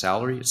 gives them a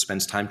salary, it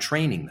spends time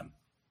training them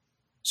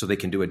so they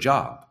can do a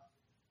job.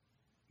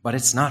 But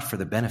it's not for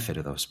the benefit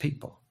of those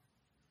people.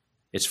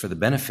 It's for the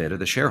benefit of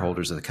the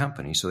shareholders of the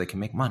company so they can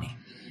make money.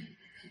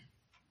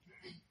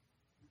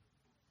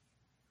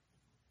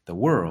 The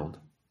world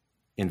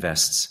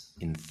invests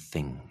in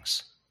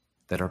things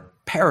that are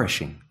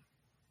perishing.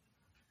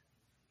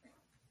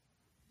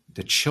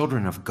 The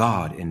children of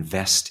God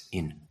invest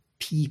in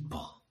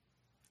people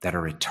that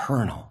are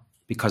eternal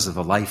because of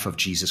the life of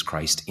Jesus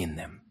Christ in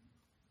them.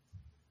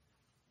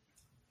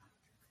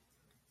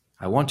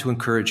 I want to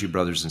encourage you,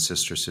 brothers and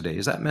sisters, today.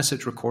 Is that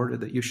message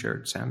recorded that you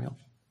shared, Samuel?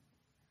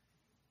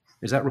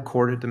 Is that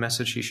recorded, the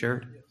message he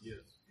shared?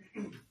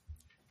 Yes.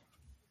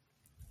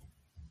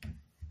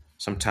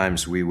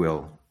 Sometimes we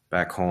will,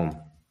 back home,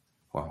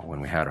 well,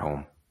 when we had a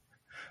home,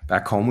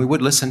 back home we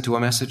would listen to a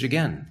message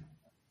again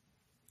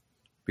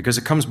because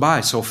it comes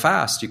by so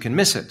fast you can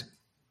miss it.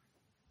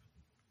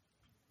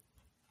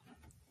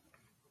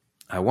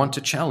 I want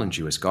to challenge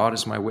you, as God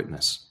is my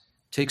witness,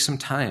 take some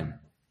time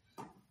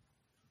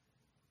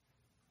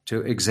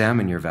to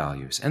examine your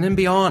values and then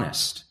be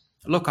honest.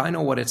 Look, I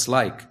know what it's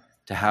like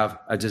to have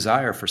a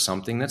desire for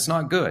something that's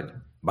not good,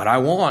 but I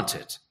want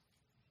it.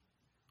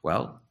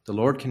 Well, the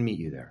Lord can meet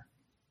you there.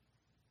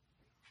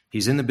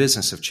 He's in the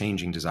business of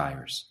changing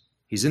desires.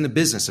 He's in the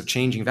business of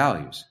changing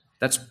values.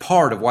 That's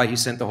part of why he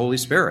sent the Holy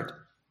Spirit,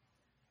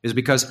 is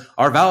because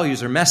our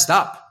values are messed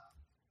up,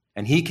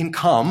 and he can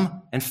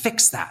come and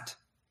fix that.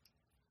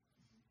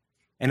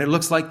 And it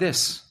looks like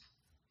this.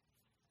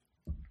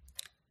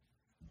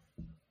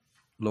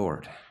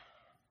 Lord,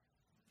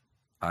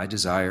 I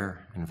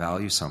desire and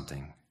value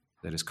something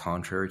that is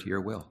contrary to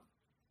your will,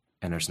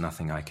 and there's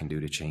nothing I can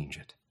do to change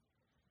it.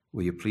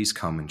 Will you please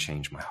come and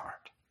change my heart?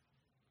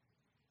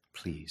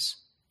 Please.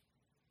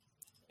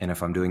 And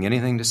if I'm doing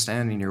anything to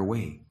stand in your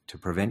way to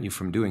prevent you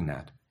from doing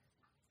that,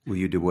 will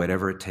you do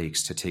whatever it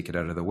takes to take it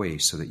out of the way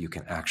so that you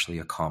can actually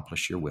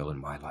accomplish your will in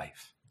my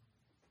life?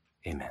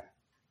 Amen.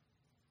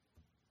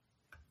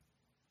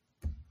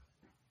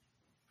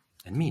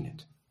 And mean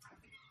it.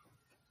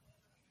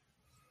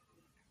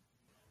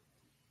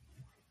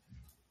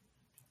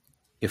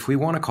 If we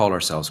want to call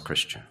ourselves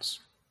Christians,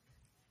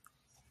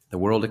 the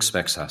world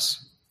expects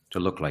us to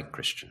look like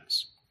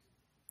Christians.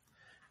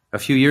 A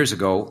few years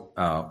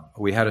ago,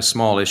 we had a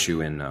small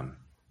issue in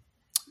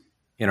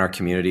our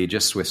community,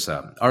 just with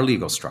our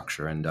legal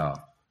structure, and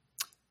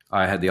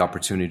I had the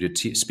opportunity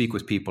to speak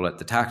with people at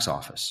the tax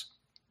office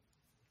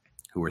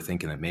who were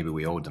thinking that maybe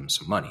we owed them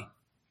some money.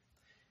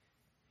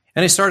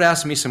 And they started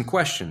asking me some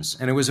questions,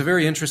 and it was a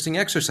very interesting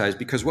exercise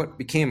because what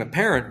became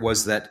apparent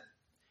was that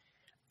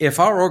if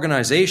our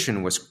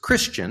organization was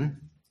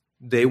Christian,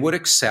 they would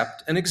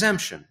accept an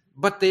exemption,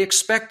 but they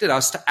expected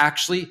us to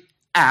actually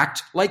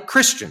act like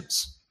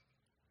Christians.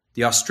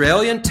 The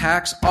Australian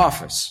Tax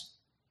Office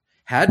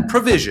had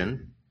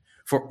provision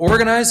for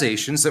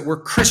organizations that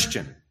were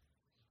Christian,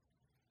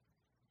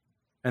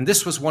 and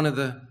this was one of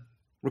the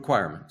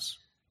requirements.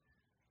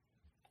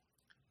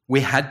 We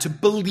had to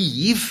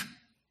believe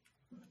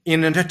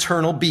in an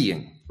eternal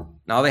being.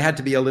 Now, they had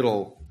to be a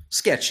little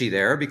sketchy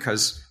there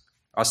because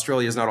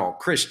Australia is not all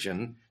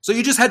Christian. So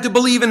you just had to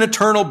believe in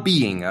eternal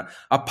being,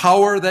 a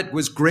power that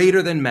was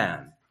greater than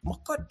man.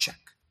 Well, good, check.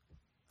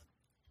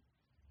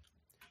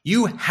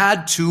 You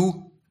had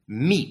to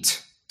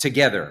meet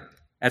together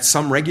at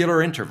some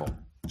regular interval.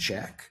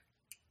 Check.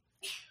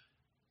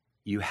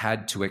 You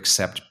had to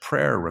accept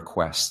prayer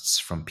requests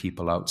from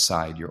people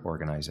outside your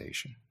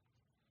organization.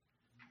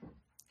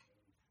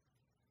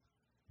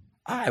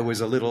 I was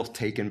a little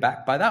taken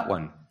back by that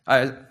one.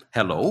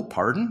 Hello,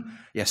 pardon?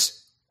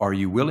 Yes. Are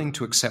you willing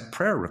to accept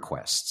prayer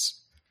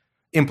requests?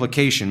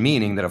 Implication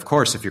meaning that, of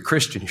course, if you're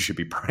Christian, you should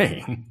be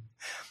praying.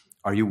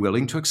 Are you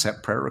willing to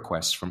accept prayer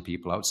requests from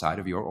people outside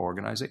of your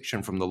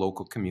organization, from the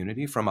local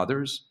community, from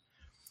others?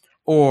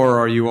 Or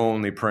are you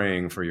only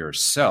praying for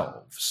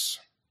yourselves?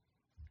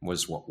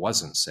 Was what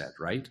wasn't said,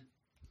 right?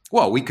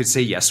 Well, we could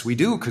say, yes, we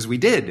do, because we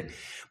did.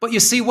 But you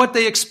see, what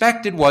they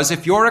expected was,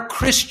 if you're a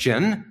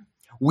Christian,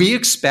 we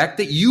expect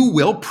that you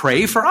will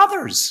pray for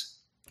others.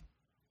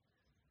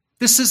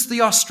 This is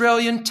the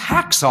Australian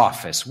Tax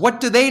Office. What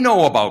do they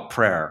know about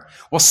prayer?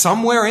 Well,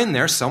 somewhere in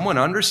there, someone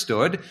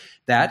understood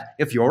that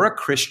if you're a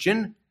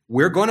Christian,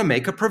 we're going to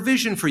make a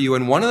provision for you.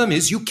 And one of them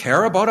is you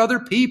care about other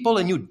people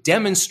and you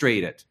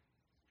demonstrate it.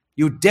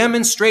 You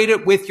demonstrate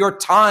it with your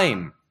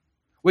time,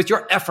 with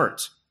your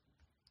effort.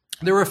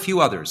 There were a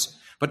few others,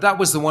 but that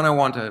was the one I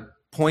want to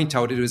point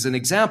out. It was an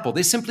example.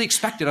 They simply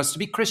expected us to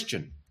be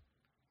Christian.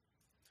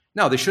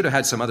 Now, they should have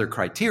had some other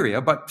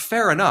criteria, but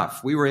fair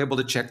enough. We were able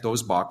to check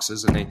those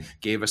boxes, and they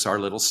gave us our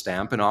little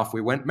stamp, and off we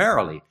went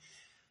merrily.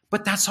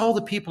 But that's all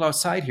the people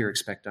outside here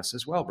expect us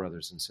as well,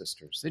 brothers and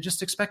sisters. They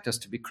just expect us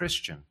to be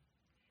Christian.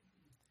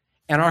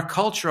 And our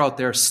culture out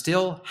there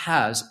still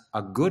has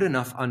a good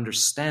enough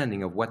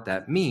understanding of what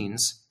that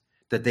means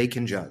that they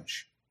can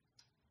judge.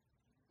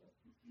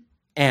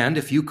 And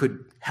if you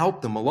could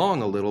help them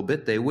along a little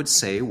bit, they would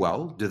say,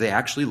 well, do they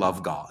actually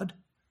love God?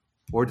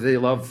 Or do they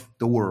love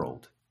the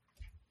world?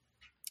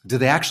 Do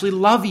they actually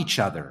love each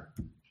other?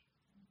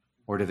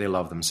 Or do they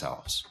love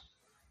themselves?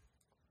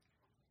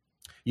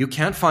 You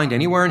can't find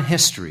anywhere in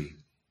history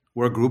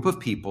where a group of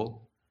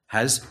people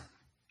has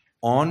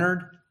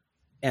honored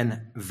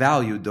and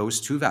valued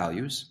those two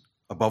values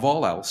above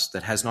all else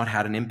that has not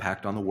had an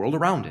impact on the world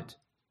around it.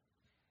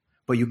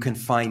 But you can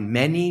find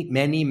many,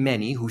 many,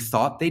 many who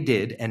thought they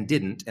did and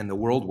didn't, and the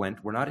world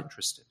went, we're not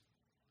interested.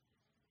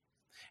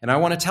 And I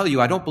want to tell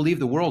you, I don't believe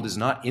the world is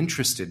not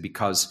interested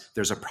because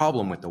there's a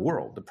problem with the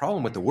world. The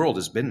problem with the world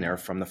has been there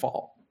from the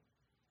fall.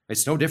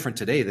 It's no different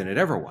today than it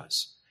ever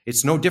was.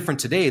 It's no different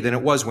today than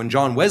it was when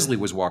John Wesley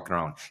was walking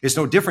around. It's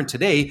no different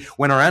today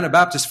when our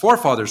Anabaptist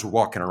forefathers were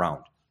walking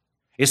around.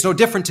 It's no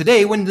different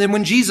today than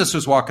when Jesus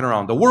was walking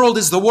around. The world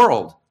is the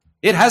world.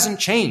 It hasn't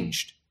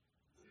changed.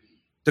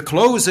 The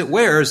clothes it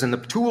wears and the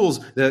tools,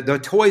 the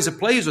toys it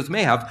plays with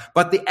may have,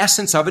 but the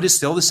essence of it is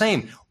still the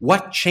same.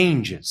 What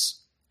changes?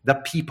 The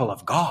people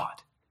of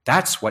God.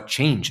 That's what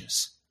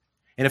changes.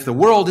 And if the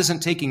world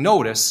isn't taking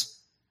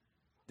notice,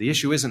 the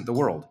issue isn't the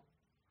world.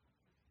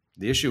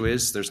 The issue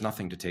is there's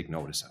nothing to take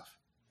notice of.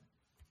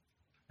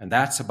 And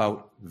that's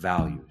about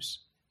values.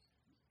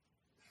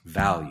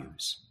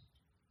 Values.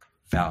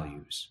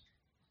 Values.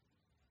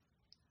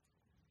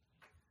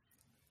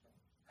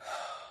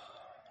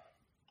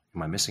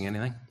 Am I missing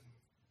anything?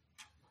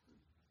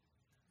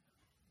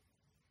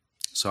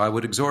 So I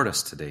would exhort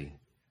us today.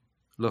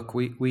 Look,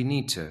 we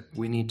need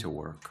to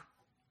work.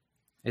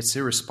 It's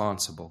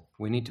irresponsible.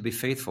 We need to be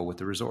faithful with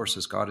the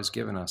resources God has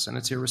given us, and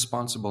it's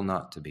irresponsible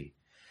not to be.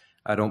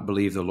 I don't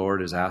believe the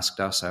Lord has asked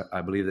us.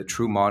 I believe that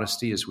true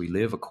modesty is we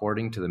live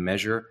according to the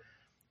measure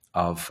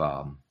of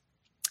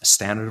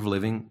standard of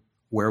living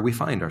where we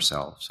find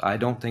ourselves. I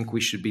don't think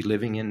we should be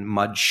living in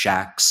mud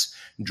shacks,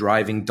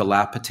 driving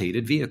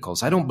dilapidated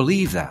vehicles. I don't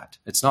believe that.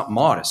 It's not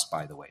modest,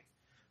 by the way.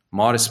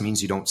 Modest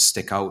means you don't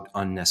stick out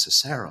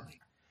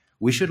unnecessarily.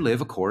 We should live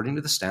according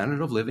to the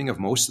standard of living of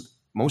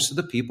most of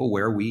the people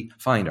where we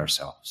find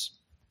ourselves.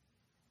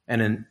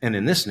 And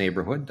in this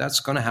neighborhood,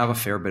 that's going to have a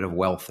fair bit of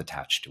wealth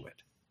attached to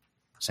it.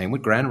 Same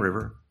with Grand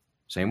River,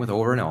 same with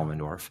over in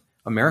Elmendorf.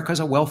 America's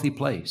a wealthy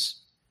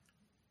place.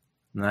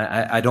 And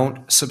I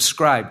don't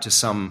subscribe to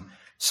some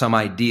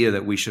idea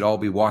that we should all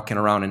be walking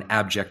around in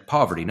abject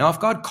poverty. Now, if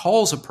God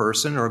calls a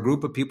person or a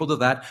group of people to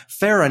that,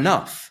 fair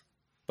enough.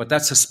 But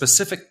that's a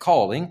specific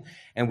calling,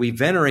 and we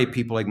venerate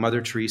people like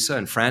Mother Teresa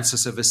and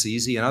Francis of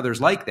Assisi and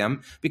others like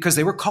them because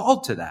they were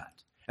called to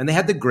that, and they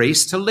had the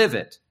grace to live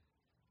it.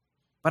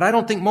 But I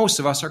don't think most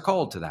of us are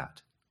called to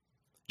that.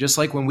 Just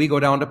like when we go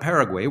down to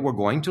Paraguay, we're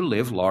going to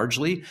live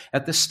largely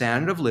at the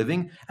standard of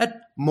living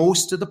at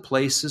most of the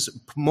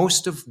places,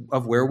 most of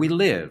where we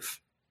live.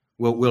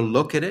 We'll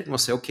look at it and we'll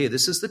say, okay,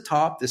 this is the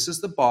top, this is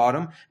the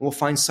bottom, and we'll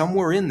find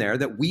somewhere in there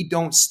that we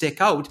don't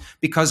stick out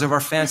because of our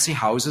fancy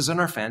houses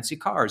and our fancy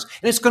cars.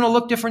 And it's going to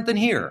look different than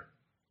here.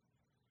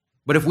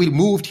 But if we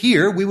moved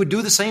here, we would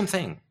do the same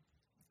thing.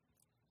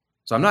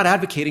 So I'm not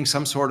advocating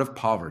some sort of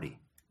poverty.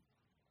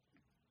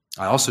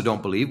 I also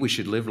don't believe we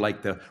should live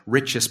like the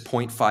richest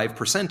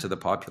 0.5% of the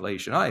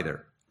population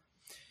either.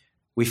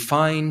 We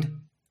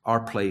find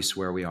our place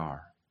where we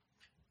are.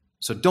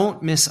 So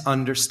don't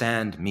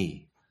misunderstand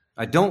me.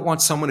 I don't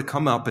want someone to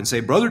come up and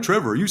say, Brother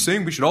Trevor, are you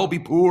saying we should all be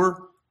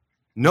poor?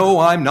 No,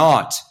 I'm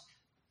not.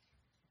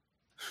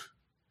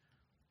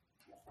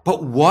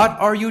 But what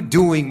are you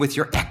doing with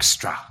your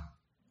extra?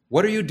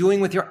 What are you doing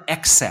with your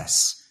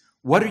excess?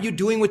 What are you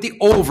doing with the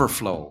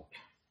overflow?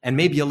 And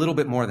maybe a little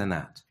bit more than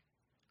that.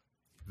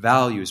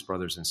 Values,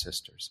 brothers and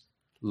sisters.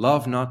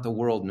 Love not the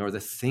world nor the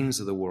things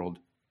of the world,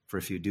 for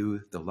if you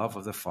do, the love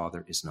of the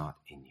Father is not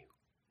in you.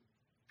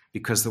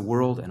 Because the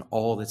world and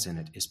all that's in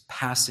it is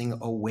passing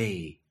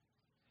away.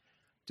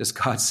 Does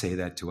God say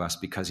that to us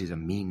because he's a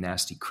mean,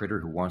 nasty critter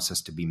who wants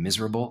us to be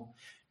miserable?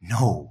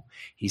 No,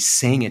 he's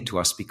saying it to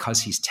us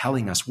because he's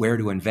telling us where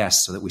to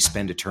invest so that we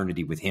spend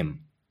eternity with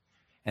him.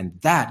 And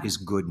that is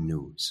good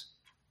news.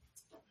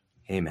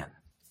 Amen.